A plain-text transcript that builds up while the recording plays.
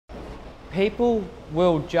People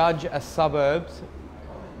will judge a suburb's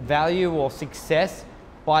value or success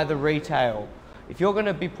by the retail. If you're going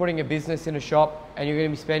to be putting a business in a shop and you're going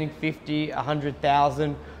to be spending $50,000,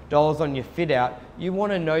 $100,000 on your fit out, you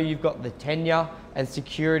want to know you've got the tenure and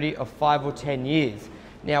security of 5 or 10 years.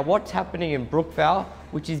 Now, what's happening in Brookvale,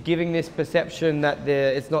 which is giving this perception that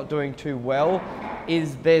it's not doing too well,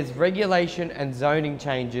 is there's regulation and zoning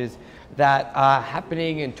changes that are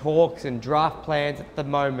happening in talks and draft plans at the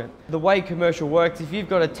moment. The way commercial works, if you've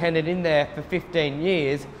got a tenant in there for 15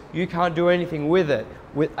 years, you can't do anything with it.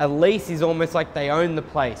 With a lease is almost like they own the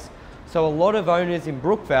place. So a lot of owners in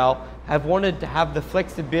Brookvale have wanted to have the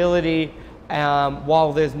flexibility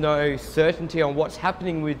while there's no certainty on what's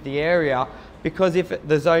happening with the area, because if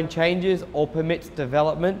the zone changes or permits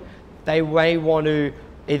development, they may want to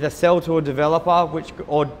either sell to a developer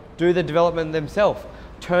or do the development themselves,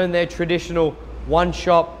 turn their traditional 1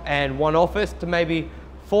 shop and 1 office to maybe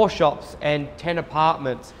 4 shops and 10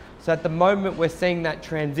 apartments. So at the moment we're seeing that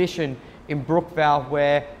transition in Brookvale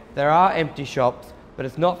where there are empty shops, but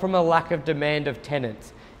it's not from a lack of demand of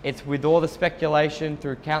tenants. It's with all the speculation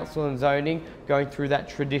through council and zoning going through that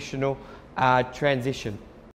traditional transition.